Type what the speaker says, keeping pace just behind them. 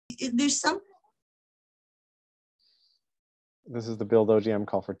There's some. This is the Build OGM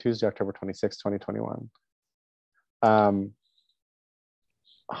call for Tuesday, October 26, 2021.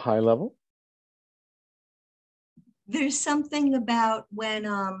 High level. There's something about when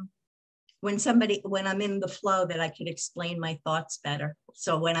I'm in the flow that I could explain my thoughts better.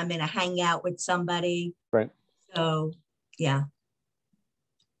 So when I'm in a hangout with somebody. Right. So yeah.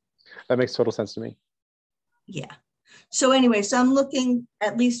 That makes total sense to me. Yeah. So anyway, so I'm looking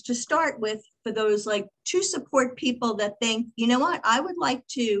at least to start with for those like to support people that think, you know what, I would like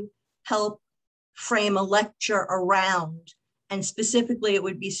to help frame a lecture around, and specifically it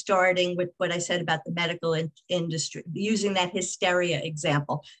would be starting with what I said about the medical industry, using that hysteria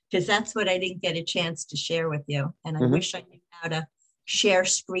example, because that's what I didn't get a chance to share with you. And I wish I knew how to share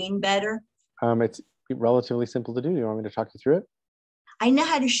screen better. It's relatively simple to do. You want me to talk you through it? I know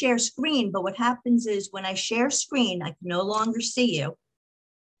how to share screen, but what happens is when I share screen, I can no longer see you.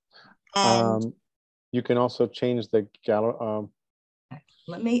 And you can also change the gallery.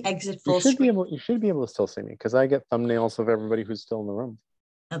 Let me exit full screen. You should be able to still see me because I get thumbnails of everybody who's still in the room.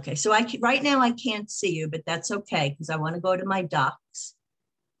 Okay, so right now I can't see you, but that's okay because I want to go to my docs.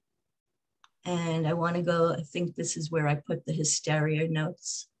 And I want to go, I think this is where I put the hysteria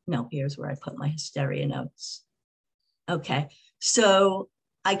notes. No, here's where I put my hysteria notes. Okay, so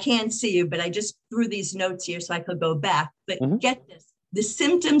I can't see you, but I just threw these notes here so I could go back. But get this, the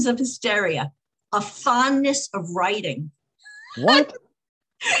symptoms of hysteria, a fondness of writing. What?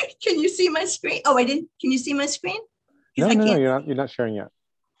 Can you see my screen? Oh, I didn't. Can you see my screen? No, you're not sharing yet.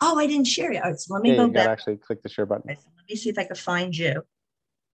 Oh, I didn't share it. All right, so let me go you back. Gotta actually click the share button. Okay, so let me see if I can find you.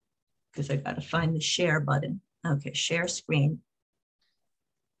 Because I got to find the share button. Okay, share screen.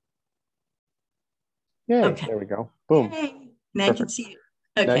 Yay, okay. There we go. Boom. Yay. Now I can see you.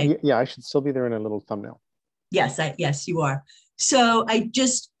 Okay. Now, yeah, I should still be there in a little thumbnail. Yes, yes, you are. So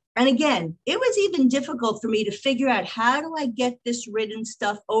and again, it was even difficult for me to figure out how do I get this written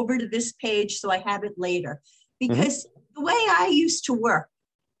stuff over to this page so I have it later. Because the way I used to work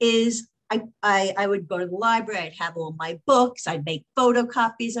is I would go to the library, I'd have all my books, I'd make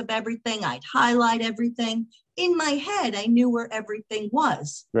photocopies of everything, I'd highlight everything. In my head, I knew where everything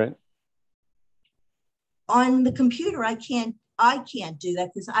was. Right. On the computer, I can't do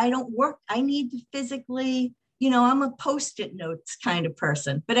that because I don't work. I need to physically, I'm a Post-it notes kind of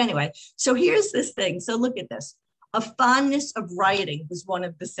person. But anyway, so here's this thing. So look at this. A fondness of writing was one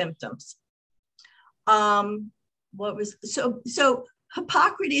of the symptoms. So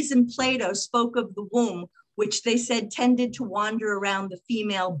Hippocrates and Plato spoke of the womb, which they said tended to wander around the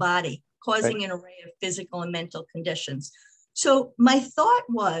female body, causing an array of physical and mental conditions. So my thought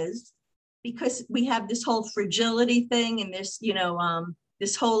was, because we have this whole fragility thing and this,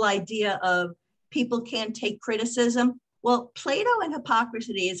 this whole idea of people can't take criticism. Well, Plato and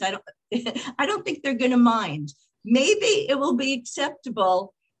Hippocrates, I don't think they're going to mind. Maybe it will be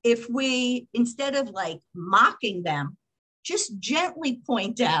acceptable if we, instead of like mocking them, just gently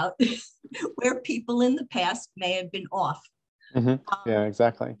point out where people in the past may have been off. Yeah,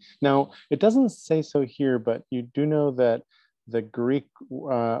 exactly. Now, it doesn't say so here, but you do know that the Greek,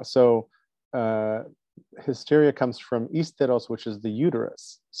 hysteria comes from isteros, which is the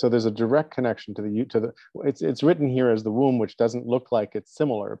uterus. So there's a direct connection to the it's written here as the womb, which doesn't look like it's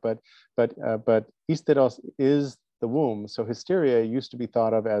similar, but isteros is the womb. So hysteria used to be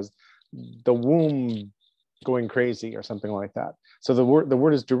thought of as the womb going crazy or something like that. So the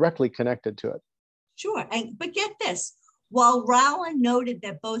word is directly connected to it. Sure, but get this. While Rowan noted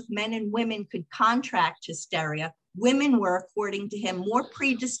that both men and women could contract hysteria, women were, according to him, more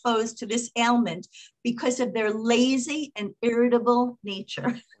predisposed to this ailment because of their lazy and irritable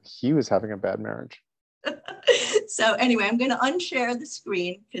nature. He was having a bad marriage. So anyway, I'm going to unshare the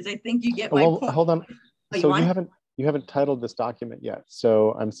screen because I think you get my point. Hold on. So you haven't titled this document yet.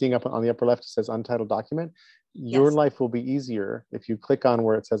 So I'm seeing up on the upper left, it says untitled document. Your life will be easier if you click on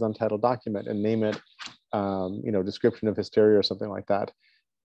where it says untitled document and name it, description of hysteria or something like that.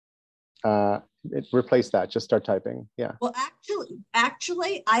 Replace that. Just start typing. Yeah. Well,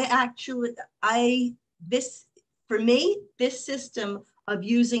 for me, this system of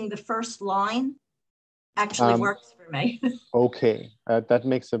using the first line actually works for me. Okay, that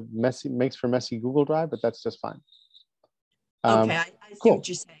makes for messy Google Drive, but that's just fine. Okay, I see what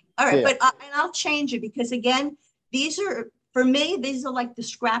you're saying. All right, and I'll change it because again, these are like the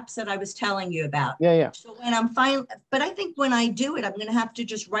scraps that I was telling you about. Yeah. So when but I think when I do it, I'm going to have to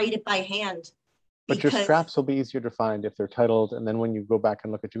just write it by hand. But your scraps will be easier to find if they're titled, and then when you go back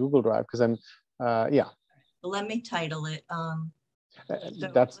and look at your Google Drive, because Let me title it.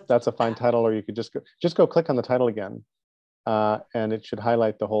 That's a fine title, or you could just go click on the title again. and it should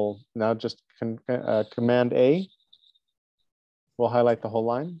highlight the whole. Now just Command A will highlight the whole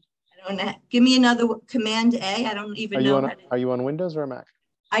line. I don't know. Give me another Command A. I don't even know. Are you on Windows or a Mac?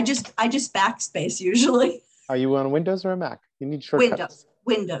 I just backspace usually. Are you on Windows or a Mac? You need shortcuts.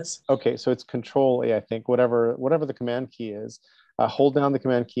 Windows. Okay, so it's Control A, I think. Whatever the command key is. Hold down the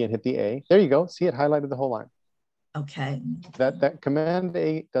command key and hit the A. There you go. See, it highlighted the whole line. Okay. That Command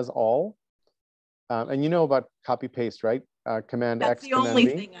A does all. And you know about copy paste, right? Command X. That's the only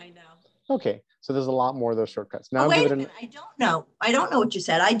thing I know. Okay, so there's a lot more of those shortcuts. Now wait a minute. I don't know. I don't know what you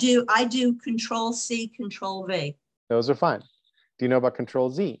said. I do Control C, Control V. Those are fine. Do you know about Control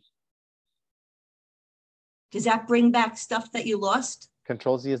Z? Does that bring back stuff that you lost?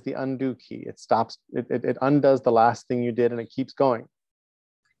 Control Z is the undo key. It stops. It undoes the last thing you did, and it keeps going.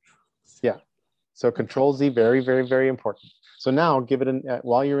 Yeah. So Control Z, very, very, very important. So now give it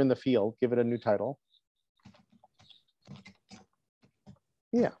while you're in the field, give it a new title.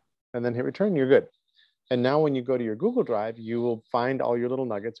 Yeah, and then hit return. You're good. And now when you go to your Google Drive, you will find all your little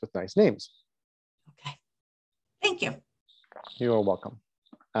nuggets with nice names. Okay. Thank you. You are welcome.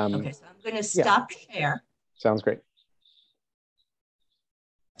 Okay, so I'm going to stop share. Sounds great.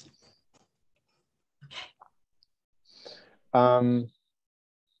 Okay.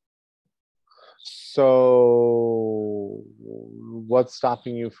 So what's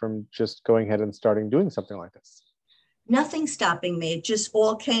stopping you from just going ahead and doing something like this? Nothing's stopping me. It just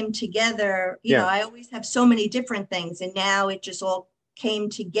all came together. You know, I always have so many different things, and now it just all came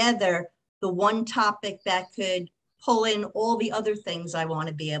together. The one topic that could pull in all the other things I want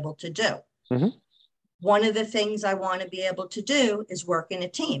to be able to do. Mm-hmm. One of the things I want to be able to do is work in a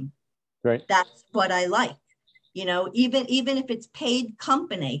team. Right. That's what I like. You know, even if it's paid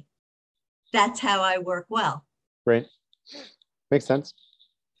company, that's how I work well. Right. Makes sense.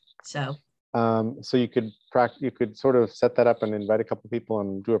 So you could sort of set that up and invite a couple of people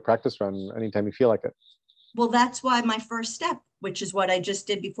and do a practice run anytime you feel like it. Well, that's why my first step, which is what I just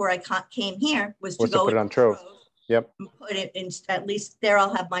did before I came here, was to go put it on Trove. Yep. And put it in, at least there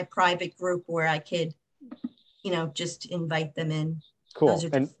I'll have my private group where I could, you know, just invite them in. Cool.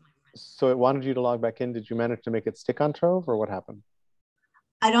 And so it wanted you to log back in. Did you manage to make it stick on Trove, or what happened?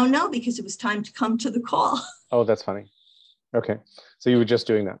 I don't know, because it was time to come to the call. Oh, that's funny. Okay. So you were just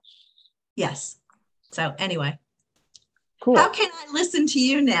doing that. Yes. So anyway. Cool. How can I listen to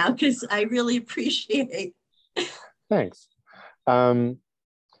you now? Because I really appreciate. Thanks. I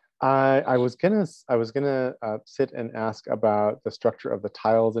was gonna sit and ask about the structure of the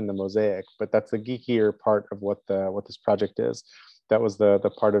tiles in the mosaic, but that's the geekier part of what this project is. That was the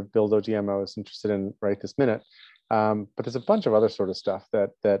part of Build OGM I was interested in right this minute. But there's a bunch of other sort of stuff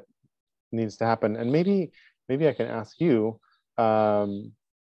that needs to happen, and maybe I can ask you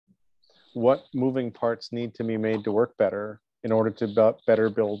what moving parts need to be made to work better in order to better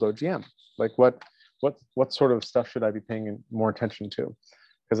build OGM. Like what sort of stuff should I be paying more attention to?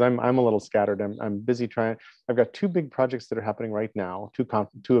 Because I'm a little scattered. I'm busy trying. I've got two big projects that are happening right now,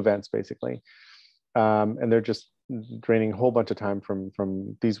 two events basically, and they're just draining a whole bunch of time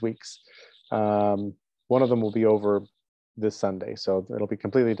from these weeks. One of them will be over this Sunday, so it'll be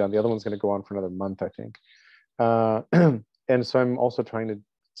completely done. The other one's going to go on for another month, I think. And so I'm also trying to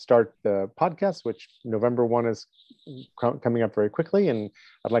start the podcast, which November 1 is coming up very quickly, and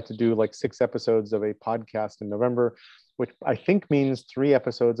I'd like to do like 6 episodes of a podcast in November, which I think means 3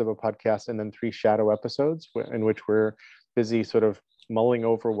 episodes of a podcast and then 3 shadow episodes in which we're busy sort of mulling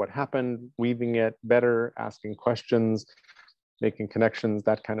over what happened, weaving it better, asking questions, making connections,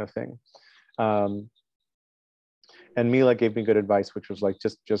 that kind of thing. And Mila gave me good advice, which was like,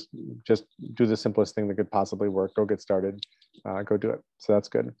 just do the simplest thing that could possibly work. Go get started, go do it. So that's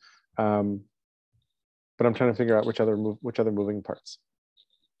good. But I'm trying to figure out which other moving parts.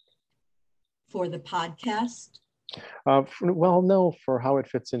 For the podcast? Well, no, for how it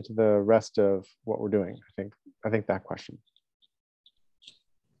fits into the rest of what we're doing. I think that question.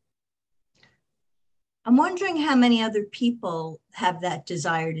 I'm wondering how many other people have that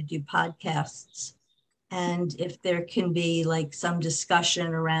desire to do podcasts, and if there can be like some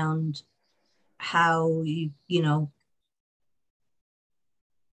discussion around how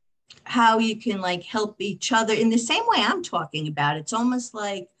how you can like help each other in the same way I'm talking about. It's almost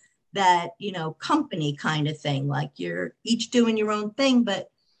like that, company kind of thing, like you're each doing your own thing. But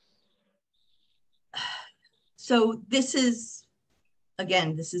so this is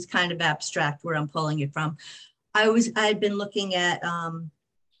kind of abstract where I'm pulling it from. I'd been looking at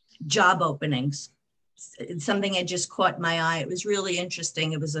job openings. Something had just caught my eye. It was really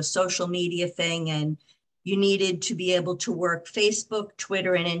interesting. It was a social media thing, and you needed to be able to work Facebook,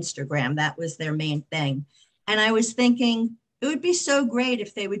 Twitter, and Instagram. That was their main thing. And I was thinking, it would be so great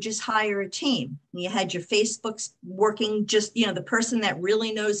if they would just hire a team. You had your Facebooks working, just, the person that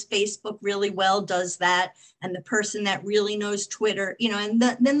really knows Facebook really well does that. And the person that really knows Twitter, and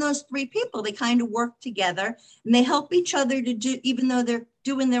then those three people, they kind of work together and they help each other to do, even though they're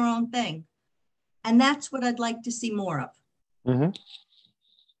doing their own thing. And that's what I'd like to see more of. Mm-hmm.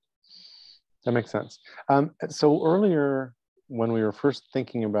 That makes sense. So earlier, when we were first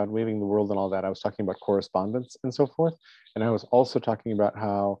thinking about weaving the world and all that, I was talking about correspondence and so forth. And I was also talking about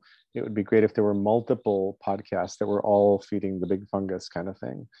how it would be great if there were multiple podcasts that were all feeding the big fungus kind of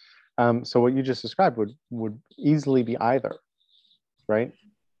thing. So what you just described would easily be either, right?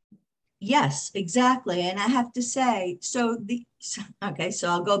 Yes, exactly. And I have to say, so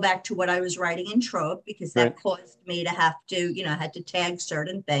I'll go back to what I was writing in Trove, because that caused me to have to, I had to tag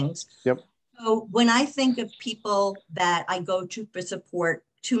certain things. Yep. So when I think of people that I go to for support,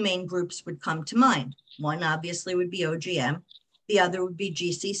 two main groups would come to mind. One obviously would be OGM. The other would be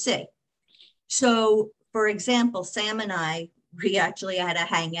GCC. So for example, Sam and we actually had a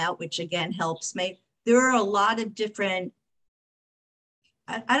hangout, which again helps me. There are a lot of different,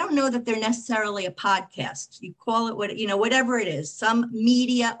 I don't know that they're necessarily a podcast. You call it whatever it is, some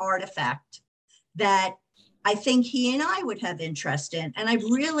media artifact that I think he and I would have interest in. And I've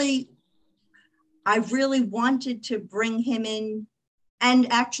really wanted to bring him in. And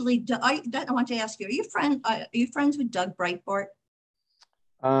actually, I want to ask you, are you friends with Doug Breitbart?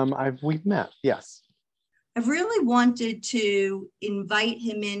 We've met, yes. I've really wanted to invite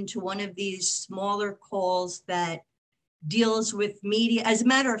him into one of these smaller calls that deals with media. As a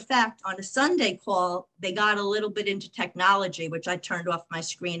matter of fact, on a Sunday call, they got a little bit into technology, which I turned off my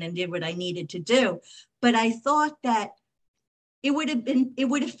screen and did what I needed to do. But I thought that he would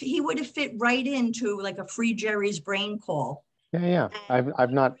have fit right into like a Free Jerry's Brain call. Yeah.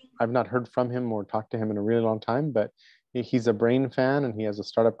 I've not heard from him or talked to him in a really long time, but he's a brain fan and he has a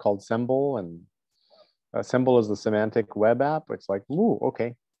startup called Semble, and Semble is the semantic web app. It's like, ooh,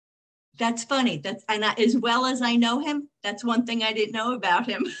 okay. That's funny. As well as I know him, that's one thing I didn't know about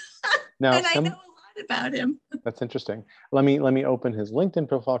him. Now, and I know a lot about him. That's interesting. Let me open his LinkedIn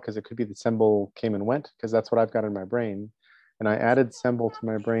profile, because it could be that Semble came and went, because that's what I've got in my brain. And I added Semble to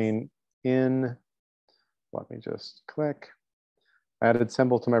my brain in, let me just click. I added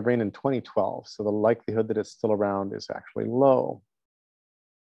Semble to my brain in 2012. So the likelihood that it's still around is actually low.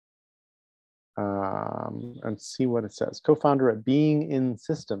 And see what it says. Co-founder at Being in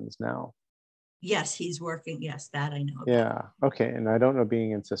Systems now. Yes, he's working. Yes, that I know about. Yeah, okay. And I don't know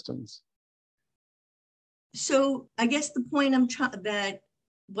Being in Systems. So I guess the point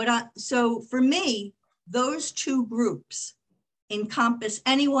so for me, those two groups encompass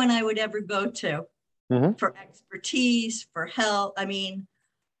anyone I would ever go to for expertise, for help. And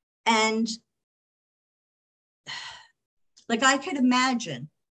like I could imagine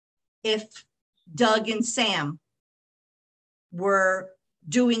if Doug and Sam were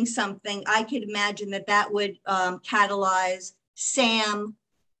doing something, I could imagine that would catalyze Sam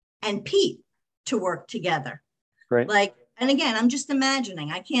and Pete to work together. Right. And again, I'm just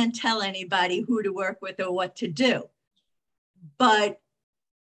imagining. I can't tell anybody who to work with or what to do. But,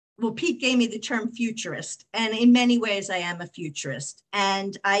 Pete gave me the term futurist. And in many ways, I am a futurist.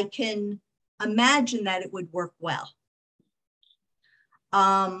 And I can imagine that it would work well.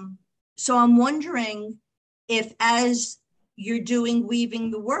 So I'm wondering if, as you're doing Weaving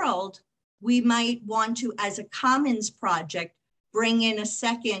the World, we might want to, as a commons project, bring in a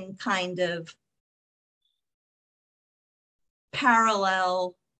second kind of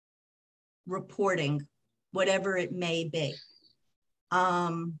parallel reporting, whatever it may be.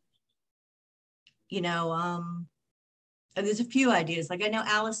 There's a few ideas. Like I know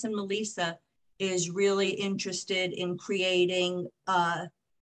Allison Melissa is really interested in creating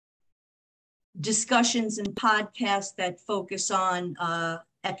discussions and podcasts that focus on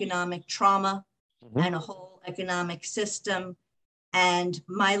economic trauma and a whole economic system. And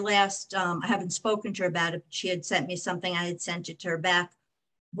my last, I haven't spoken to her about it, but she had sent me something, I had sent it to her back.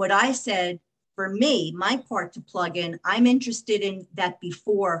 What I said, for me, my part to plug in, I'm interested in that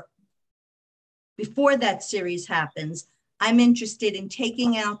before that series happens, I'm interested in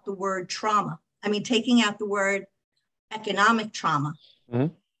taking out the word trauma. Taking out the word economic trauma.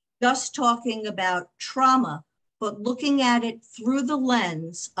 Just talking about trauma, but looking at it through the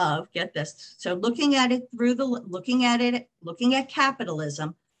lens of, get this, so looking at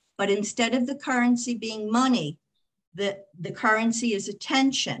capitalism, but instead of the currency being money, the currency is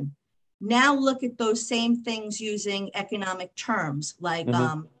attention. Now look at those same things using economic terms like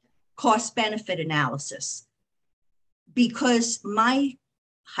cost benefit analysis. Because my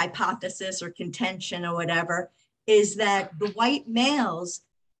hypothesis or contention or whatever, is that the white males,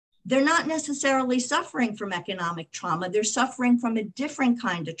 they're not necessarily suffering from economic trauma. They're suffering from a different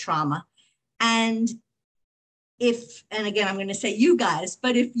kind of trauma. And and again, I'm going to say you guys,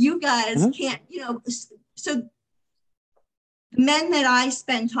 but if you guys can't, so the men that I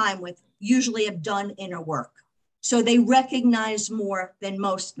spend time with usually have done inner work. So they recognize more than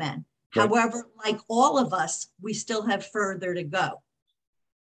most men. Right. However, like all of us, we still have further to go.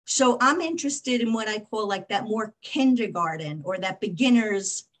 So I'm interested in what I call like that more kindergarten or that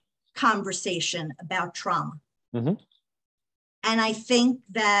beginner's conversation about trauma. And I think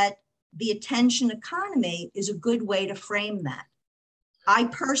that the attention economy is a good way to frame that. I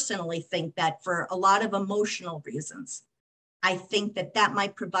personally think that for a lot of emotional reasons, I think that that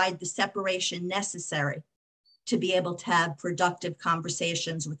might provide the separation necessary to be able to have productive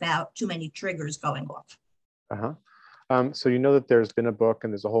conversations without too many triggers going off. So you know that there's been a book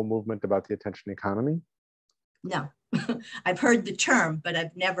and there's a whole movement about the attention economy? No, I've heard the term, but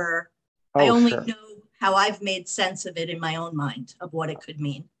I've never, I only know how I've made sense of it in my own mind of what it could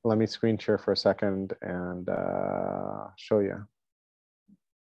mean. Let me screen share for a second and show you.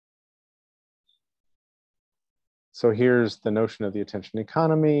 So here's the notion of the attention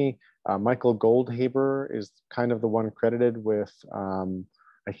economy. Michael Goldhaber is kind of the one credited with,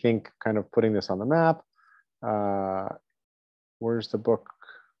 I think, kind of putting this on the map. Where's the book?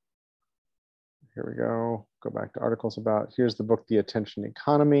 Here we go. Go back to articles about, here's the book, The Attention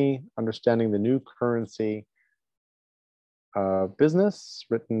Economy, Understanding the New Currency of Business,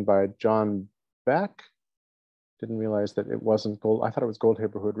 written by John Beck. Didn't realize that it wasn't Gold. I thought it was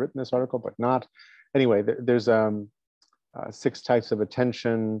Goldhaber who had written this article, but not. Anyway, there's 6 types of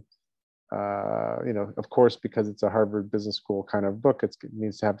attention. Of course, because it's a Harvard Business School kind of book, it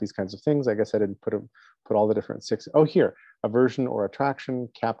needs to have these kinds of things. I guess I didn't put all the different 6. Oh, here, aversion or attraction,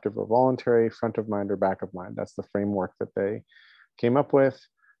 captive or voluntary, front of mind or back of mind. That's the framework that they came up with.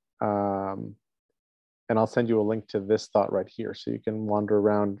 And I'll send you a link to this thought right here, so you can wander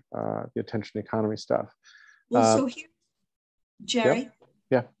around the attention economy stuff. Well, so here, Jerry.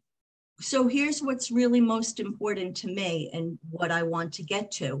 Yeah. So here's what's really most important to me and what I want to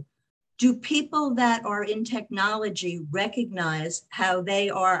get to. Do people that are in technology recognize how they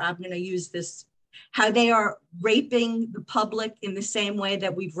are, I'm going to use this, how they are raping the public in the same way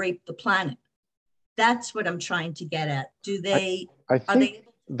that we've raped the planet? That's what I'm trying to get at. Do they, I think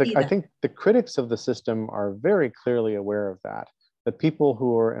the critics of the system are very clearly aware of that. The people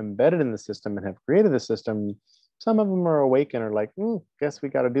who are embedded in the system and have created the system, some of them are awake and are like, guess we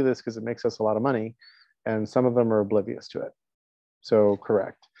got to do this because it makes us a lot of money. And some of them are oblivious to it. So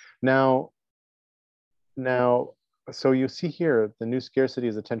correct. Now, so you see here, the new scarcity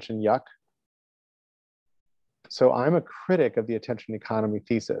is attention yuck. So I'm a critic of the attention economy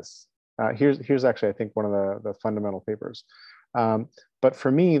thesis. Here's actually, I think, one of the fundamental papers. But for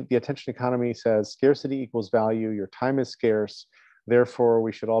me, the attention economy says scarcity equals value. Your time is scarce. Therefore,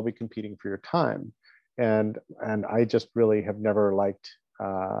 we should all be competing for your time. And I just really have never liked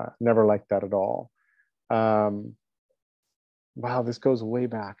that at all. Wow, this goes way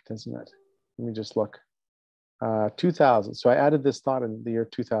back, doesn't it? Let me just look. 2000. So I added this thought in the year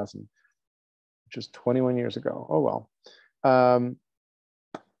 2000, which is 21 years ago. Oh, well.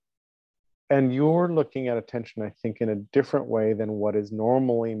 And you're looking at attention, I think, in a different way than what is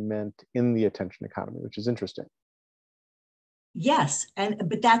normally meant in the attention economy, which is interesting. Yes,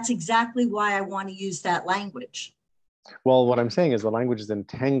 but that's exactly why I want to use that language. Well, what I'm saying is the language is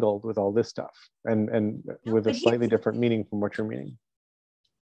entangled with all this stuff and with a slightly different meaning from what you're meaning.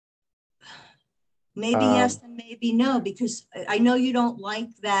 Maybe yes and maybe no, because I know you don't like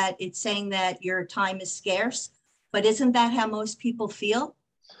that it's saying that your time is scarce, but isn't that how most people feel?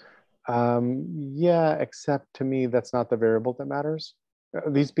 Yeah, except to me, that's not the variable that matters.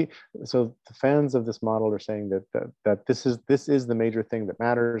 So the fans of this model are saying that this is the major thing that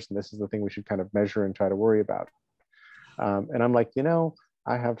matters, and this is the thing we should kind of measure and try to worry about. And I'm like,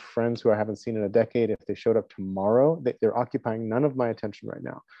 I have friends who I haven't seen in a decade. If they showed up tomorrow, they're occupying none of my attention right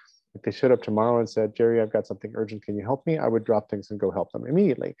now. If they showed up tomorrow and said, Jerry, I've got something urgent, can you help me? I would drop things and go help them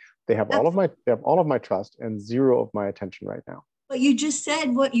immediately. They have all of my trust and zero of my attention right now. But you just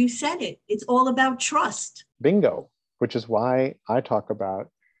said what you said it's all about trust. Bingo, which is why I talk about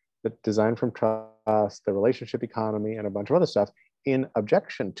the design from trust, the relationship economy, and a bunch of other stuff in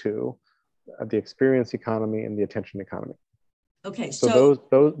objection to the experience economy and the attention economy. Okay, so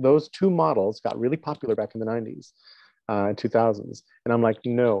those 2 models got really popular back in the 90s, 2000s, and I'm like,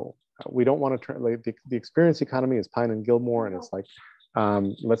 no, we don't want to turn the experience economy is Pine and Gilmore, and it's like,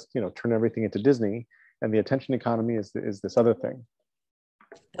 let's turn everything into Disney, and the attention economy is this other thing.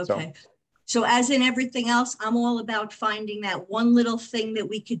 Okay. So as in everything else, I'm all about finding that one little thing that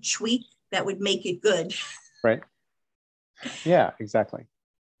we could tweak that would make it good. Right. Yeah, exactly.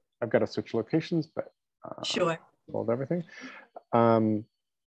 I've got to switch locations, but Sure. hold everything. And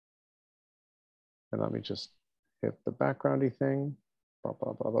let me just hit the backgroundy thing. Blah,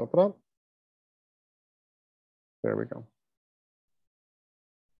 blah, blah, blah, blah. There we go.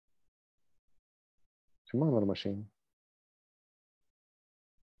 Come on, little machine.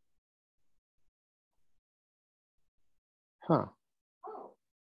 Huh.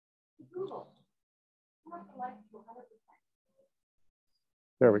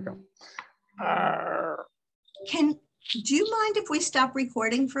 There we go. Do you mind if we stop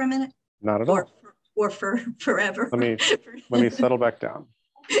recording for a minute? Not at all. Or for forever? Let me settle back down.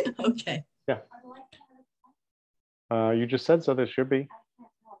 Okay. Yeah. You just said so. There should be.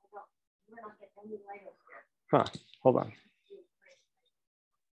 Huh. Hold on.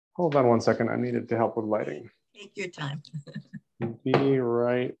 Hold on 1 second. I needed to help with lighting. Take your time. Be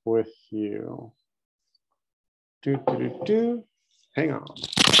right with you. Hang on.